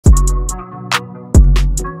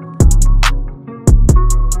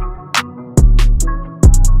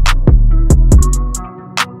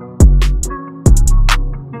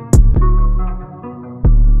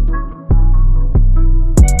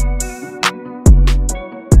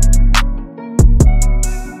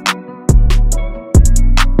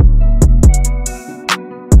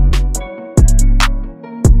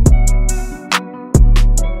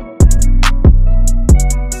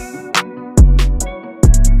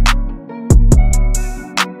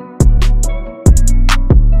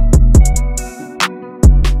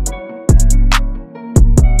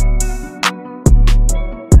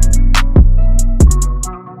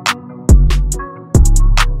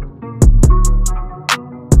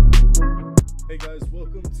Hey guys,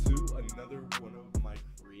 welcome to another one of my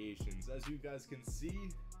creations. As you guys can see,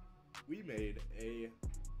 we made a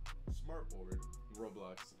smart board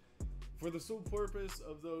Roblox for the sole purpose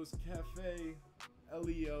of those cafe,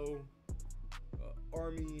 LEO,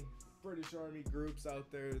 army, British Army groups out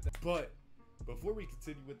there. But before we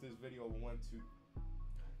continue with this video, I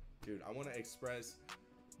want to express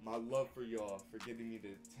my love for y'all for getting me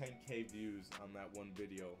to 10K views on that one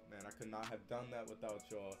video. Man, I could not have done that without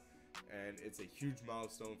y'all, and it's a huge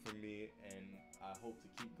milestone for me, and I hope to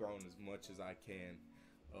keep growing as much as I can.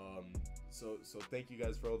 So thank you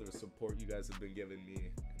guys for all the support you guys have been giving me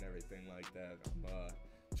and everything like that. I'm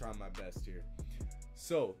trying my best here.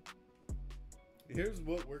 So here's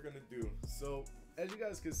what we're gonna do. So as you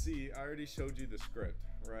guys can see, I already showed you the script,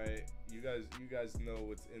 right? You guys know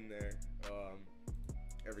what's in there,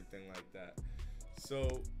 everything like that.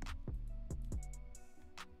 So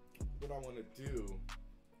what I want to do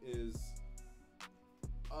is,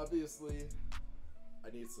 obviously I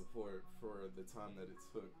need support for the time that it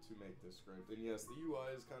took to make this script. And yes, the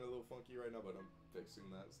UI is kind of a little funky right now, but I'm fixing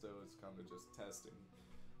that still. It's kind of just testing.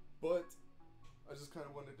 But I just kind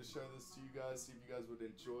of wanted to show this to you guys, see if you guys would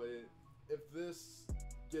enjoy it. If this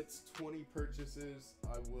gets 20 purchases,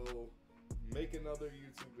 I will make another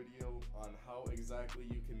YouTube video on how exactly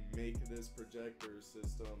you can make this projector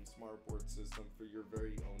system, smart board system for your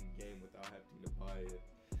very own game without having to buy it.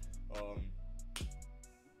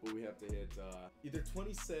 But we have to hit either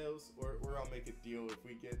 20 sales or I'll make a deal if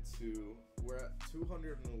we get to, we're at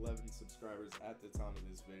 211 subscribers at the time of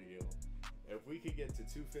this video. If we could get to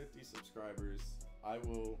 250 subscribers, I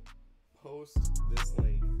will post this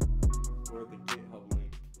link or the GitHub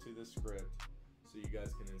link to the script so you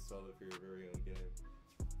guys can install it for your very own game.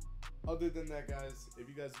 Other than that, guys, if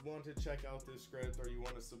you guys want to check out this script or you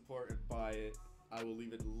want to support and buy it, I will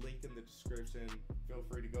leave a link in the description. Feel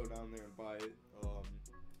free to go down there and buy it.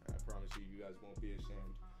 I promise you, you guys won't be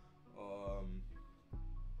ashamed.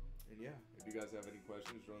 And yeah, if you guys have any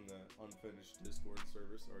questions, join the unfinished Discord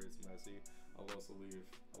server. Sorry, it's messy. I'll also leave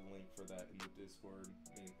a link for that in the Discord,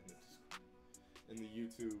 in the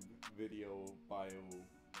YouTube video bio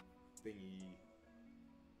thingy,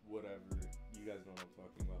 whatever. You guys know what I'm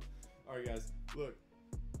talking about. Alright guys, look,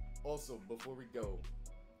 also before we go,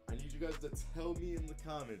 I need you guys to tell me in the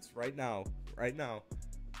comments right now,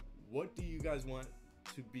 what do you guys want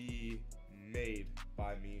to be made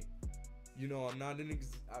by me? You know, I'm not an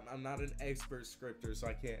expert scripter, so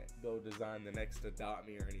I can't go design the next Adopt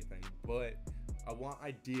Me or anything, but I want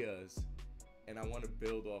ideas and I want to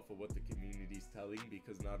build off of what the community's telling,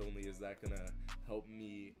 because not only is that gonna help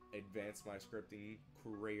me advance my scripting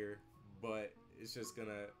career, but it's just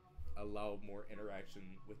gonna allow more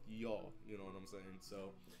interaction with y'all, you know what I'm saying?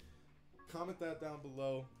 So comment that down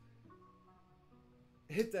below,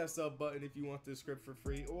 hit that sub button if you want this script for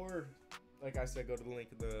free, or like I said, go to the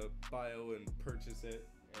link in the bio and purchase it.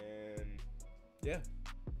 And yeah,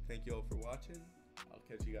 thank you all for watching. I'll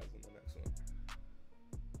catch you guys on the next